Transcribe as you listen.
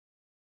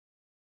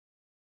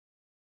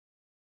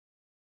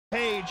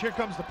Page, here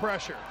comes the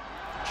pressure.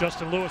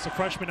 Justin Lewis, a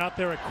freshman out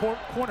there at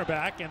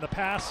cornerback, and the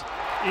pass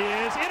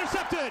is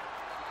intercepted.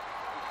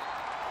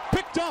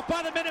 Picked off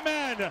by the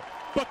Minutemen.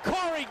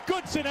 Bakari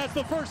Goodson has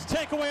the first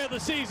takeaway of the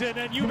season,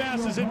 and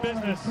Umass is in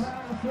business.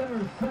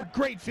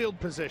 Great field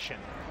position.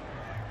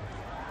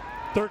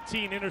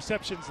 13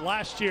 interceptions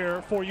last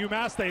year for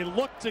Umass. They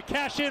look to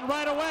cash in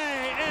right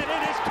away, and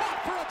it is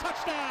caught for a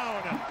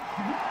touchdown.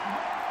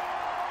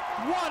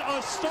 What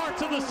a start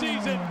to the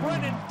season.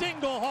 Brennan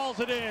Dingle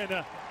hauls it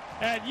in,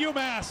 and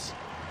Umass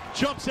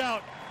jumps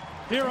out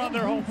here on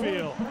their home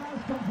field.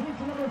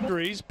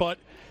 But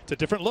it's a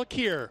different look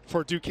here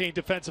for Duquesne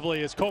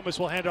defensively as Comas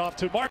will hand off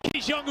to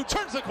Marquise Young, who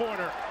turns the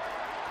corner.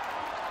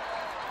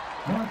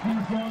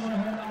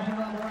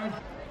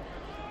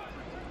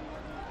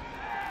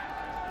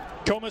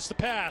 Comas the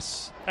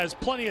pass, has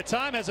plenty of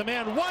time, has a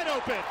man wide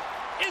open.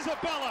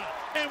 Isabella,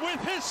 and with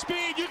his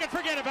speed, you can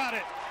forget about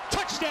it.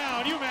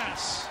 Touchdown,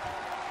 Umass.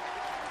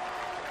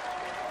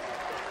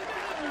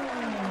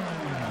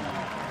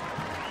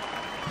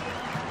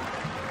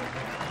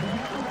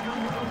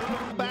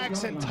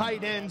 Backs and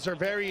tight ends are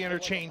very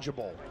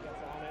interchangeable.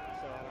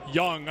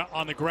 Young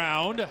on the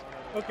ground.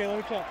 Okay, let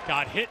me check.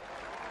 Got hit,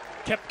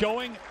 kept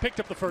going, picked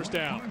up the first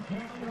down.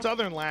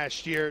 Southern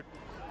last year,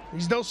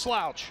 he's no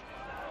slouch.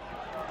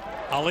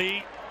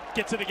 Ali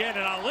gets it again,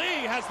 and Ali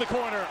has the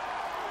corner.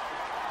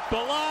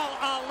 Bilal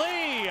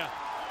Ali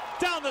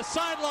down the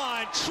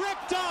sideline,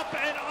 tripped up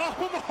and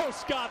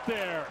almost got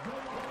there.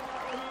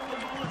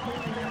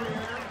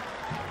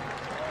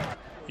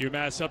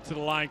 Umass up to the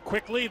line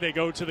quickly. They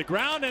go to the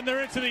ground, and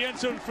they're into the end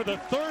zone for the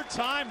third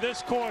time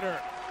this quarter.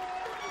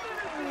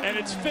 And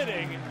it's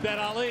fitting that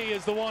Ali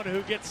is the one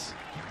who gets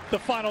the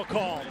final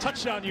call.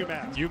 Touchdown,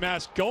 Umass.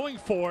 Umass going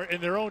for it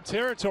in their own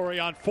territory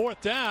on fourth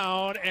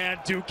down, and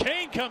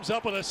Duquesne comes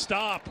up with a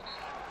stop.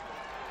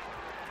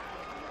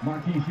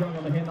 Marquise Young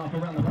on the handoff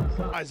around the left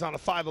side. Eyes on a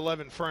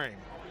 5'11" frame.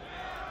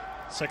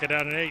 Second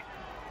down and 8.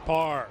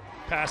 Parr.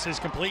 Pass is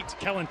complete to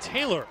Kellen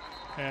Taylor,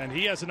 and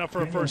he has enough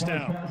for a first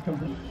down.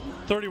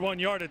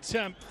 31-yard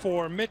attempt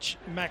for Mitch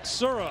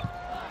Maxura.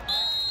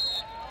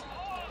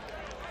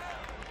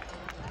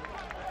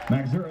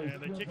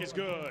 And the kick is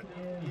good.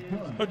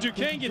 But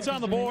Duquesne gets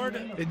on the board.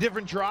 In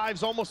different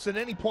drives, almost at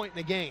any point in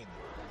the game.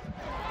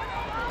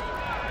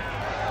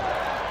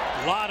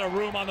 A lot of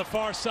room on the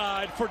far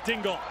side for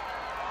Dingle.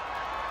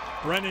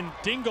 Brennan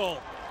Dingle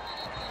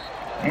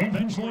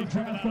eventually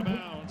driven out of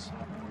bounds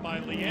by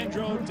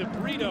Leandro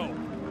DeBrito.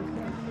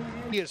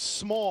 He is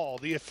small.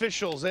 The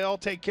officials, they all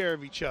take care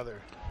of each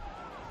other.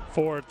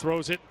 Ford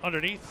throws it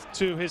underneath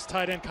to his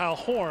tight end, Kyle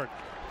Horn.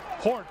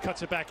 Horn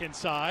cuts it back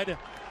inside.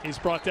 He's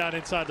brought down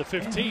inside the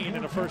 15,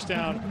 and a first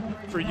down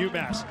for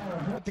Umass.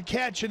 The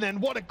catch, and then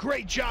what a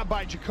great job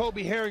by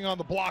Jacoby Herring on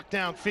the block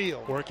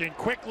downfield. Working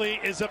quickly,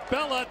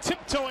 Isabella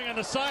tiptoeing on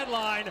the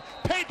sideline,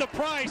 paid the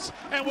price,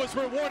 and was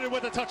rewarded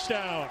with a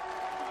touchdown.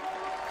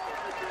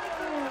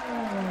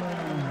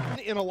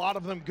 In a lot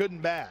of them, good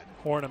and bad.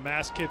 Horn, a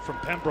Mass kid from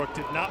Pembroke,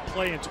 did not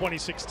play in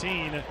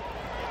 2016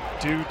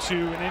 due to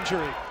an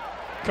injury.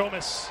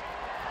 Comas,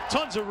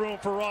 tons of room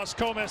for Ross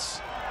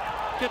Comas.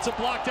 Gets a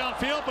block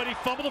downfield, but he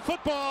fumbled the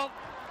football.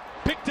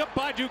 Picked up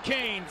by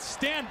Duquesne.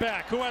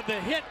 Standback, who had the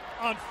hit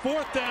on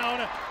fourth down,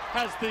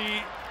 has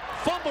the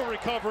fumble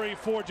recovery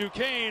for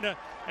Duquesne,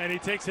 and he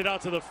takes it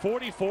out to the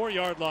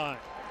 44-yard line.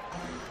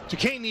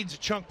 Duquesne needs a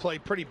chunk play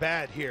pretty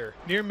bad here.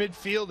 Near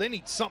midfield, they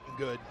need something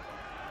good.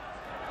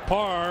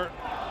 Parr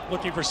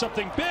looking for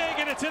something big,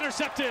 and it's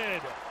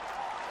intercepted.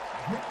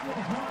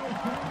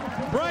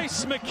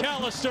 Bryce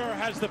McAllister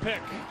has the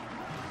pick.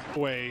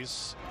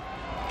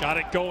 Got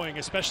it going,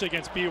 especially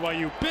against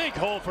BYU. Big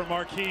hole for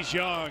Marquise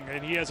Young,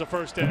 and he has a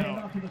first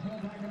down.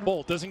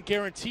 Bull doesn't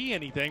guarantee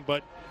anything,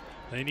 but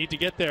they need to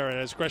get there. And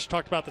as Gresh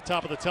talked about at the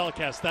top of the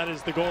telecast, that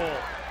is the goal.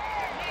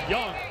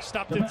 Young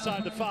stopped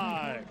inside the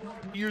 5.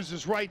 He uses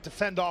his right to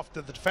fend off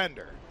the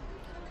defender.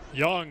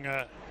 Young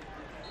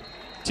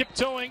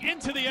Tiptoeing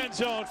into the end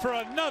zone for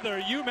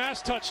another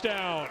Umass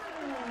touchdown.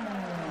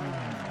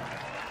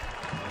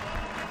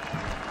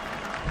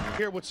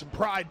 Here with some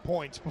pride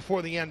points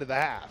before the end of the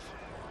half.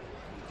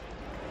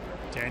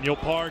 Daniel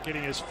Parr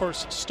getting his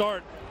first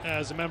start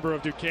as a member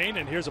of Duquesne,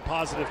 and here's a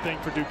positive thing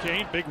for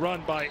Duquesne. Big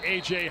run by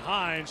A.J.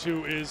 Hines,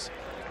 who is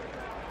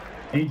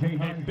a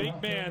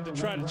big man to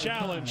try to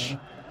challenge.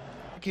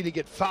 Lucky to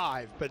get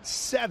 5, but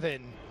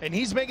 7, and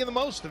he's making the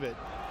most of it.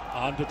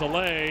 On the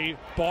delay,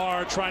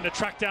 Barr trying to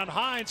track down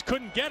Hines,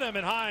 couldn't get him,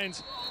 and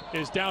Hines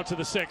is down to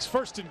the 6.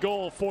 First and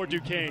goal for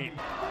Duquesne.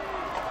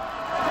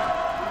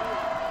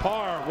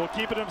 Parr will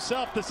keep it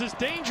himself. This is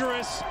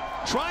dangerous.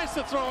 Tries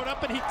to throw it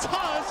up, and he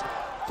does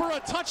for a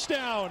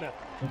touchdown.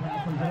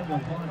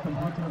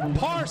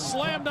 Parr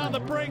slammed on the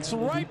brakes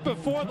right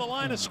before the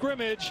line of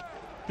scrimmage.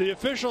 The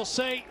officials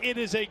say it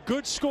is a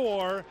good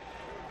score,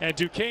 and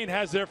Duquesne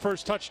has their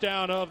first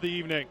touchdown of the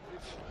evening.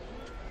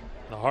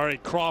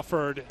 Nahari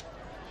Crawford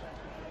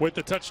with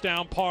the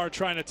touchdown. Parr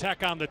trying to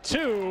tack on the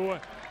 2,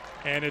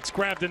 and it's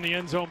grabbed in the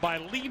end zone by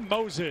Lee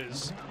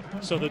Moses.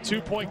 So the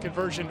 2-point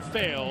conversion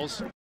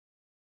fails.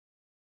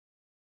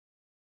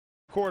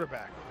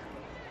 quarterback.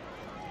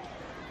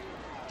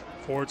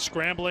 Ford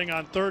scrambling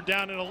on 3rd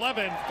down and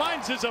 11.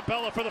 Finds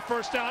Isabella for the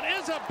first down.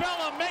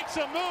 Isabella makes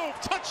a move.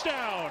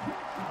 Touchdown.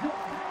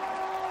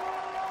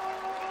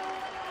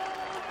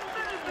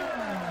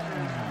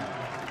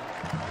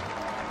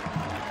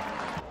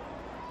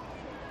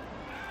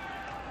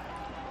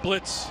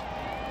 Blitz.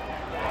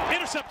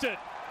 Intercepted.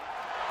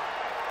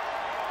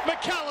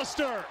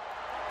 McAllister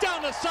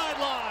down the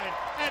sideline.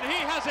 And he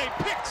has a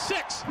pick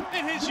 6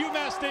 in his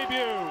UMass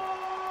debut.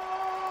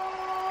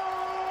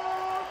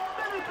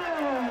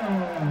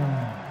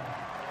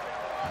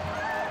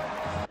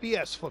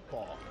 BS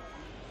football.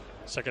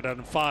 2nd down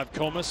and 5.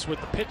 Comas with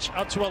the pitch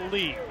out to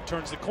Ali.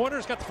 Turns the corner.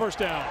 He's got the first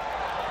down.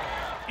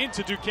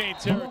 Into Duquesne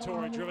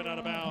territory. Driven out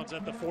of bounds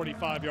at the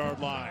 45-yard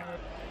line.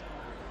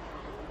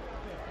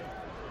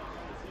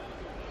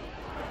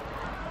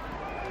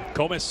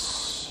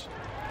 Comas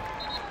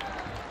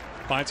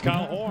finds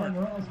Kyle Horn.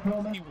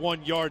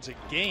 1 yards a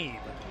game.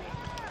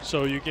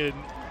 So you can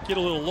get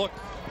a little look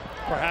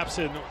perhaps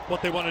in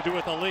what they want to do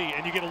with Ali.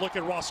 And you get a look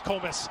at Ross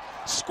Comas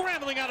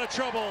scrambling out of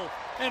trouble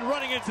and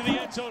running into the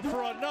end zone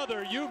for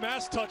another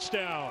UMass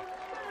touchdown.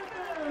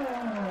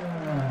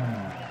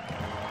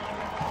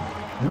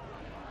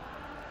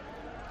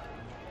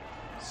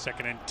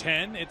 Second and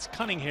 10, it's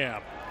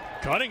Cunningham.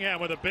 Cunningham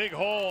with a big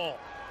hole.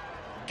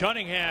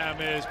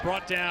 Cunningham is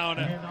brought down.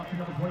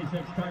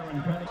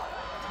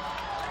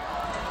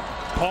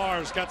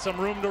 Parr's got some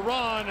room to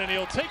run, and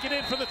he'll take it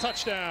in for the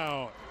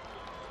touchdown.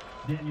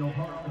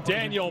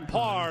 Daniel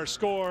Parr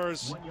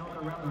scores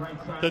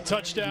the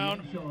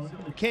touchdown.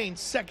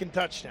 Kane's 2nd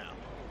touchdown.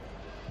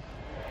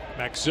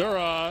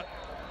 Maxura,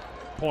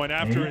 point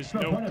after, is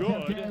no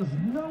good.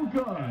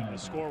 And the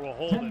score will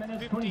hold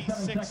at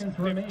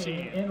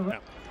 56-15.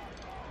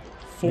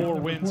 4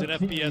 wins in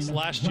FBS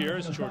last year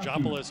as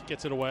Georgiopolis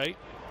gets it away.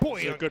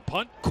 Boy, a good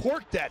punt.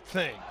 Corked that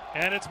thing.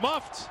 And it's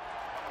muffed.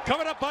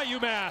 Coming up by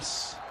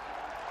UMass.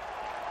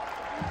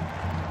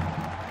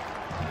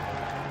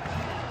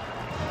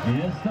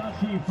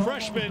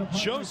 Freshman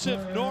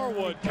Joseph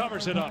Norwood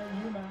covers it up.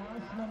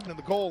 To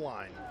the goal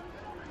line.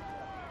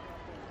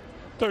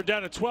 3rd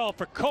down and 12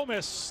 for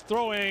Comas,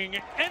 throwing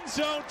end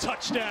zone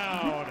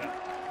touchdown.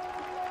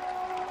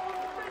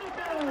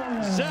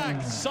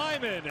 Zach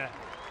Simon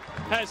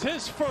has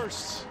his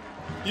first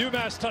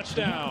UMass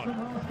touchdown.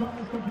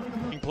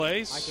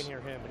 Plays. I can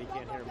hear him, but he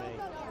can't hear me.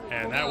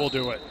 And that will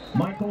do it.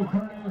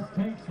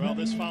 Well,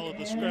 this followed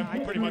the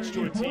script pretty much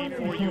to a T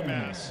for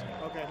UMass.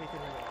 Okay, he can hear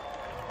me.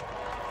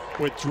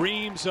 With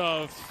dreams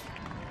of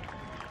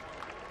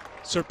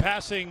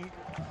surpassing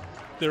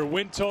their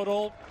win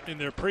total in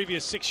their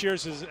previous 6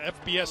 years as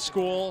FBS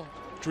school,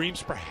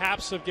 dreams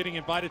perhaps of getting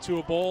invited to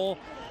a bowl.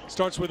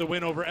 Starts with a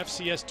win over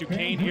FCS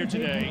Duquesne here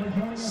today.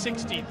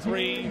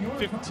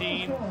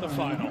 63-15 the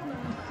final.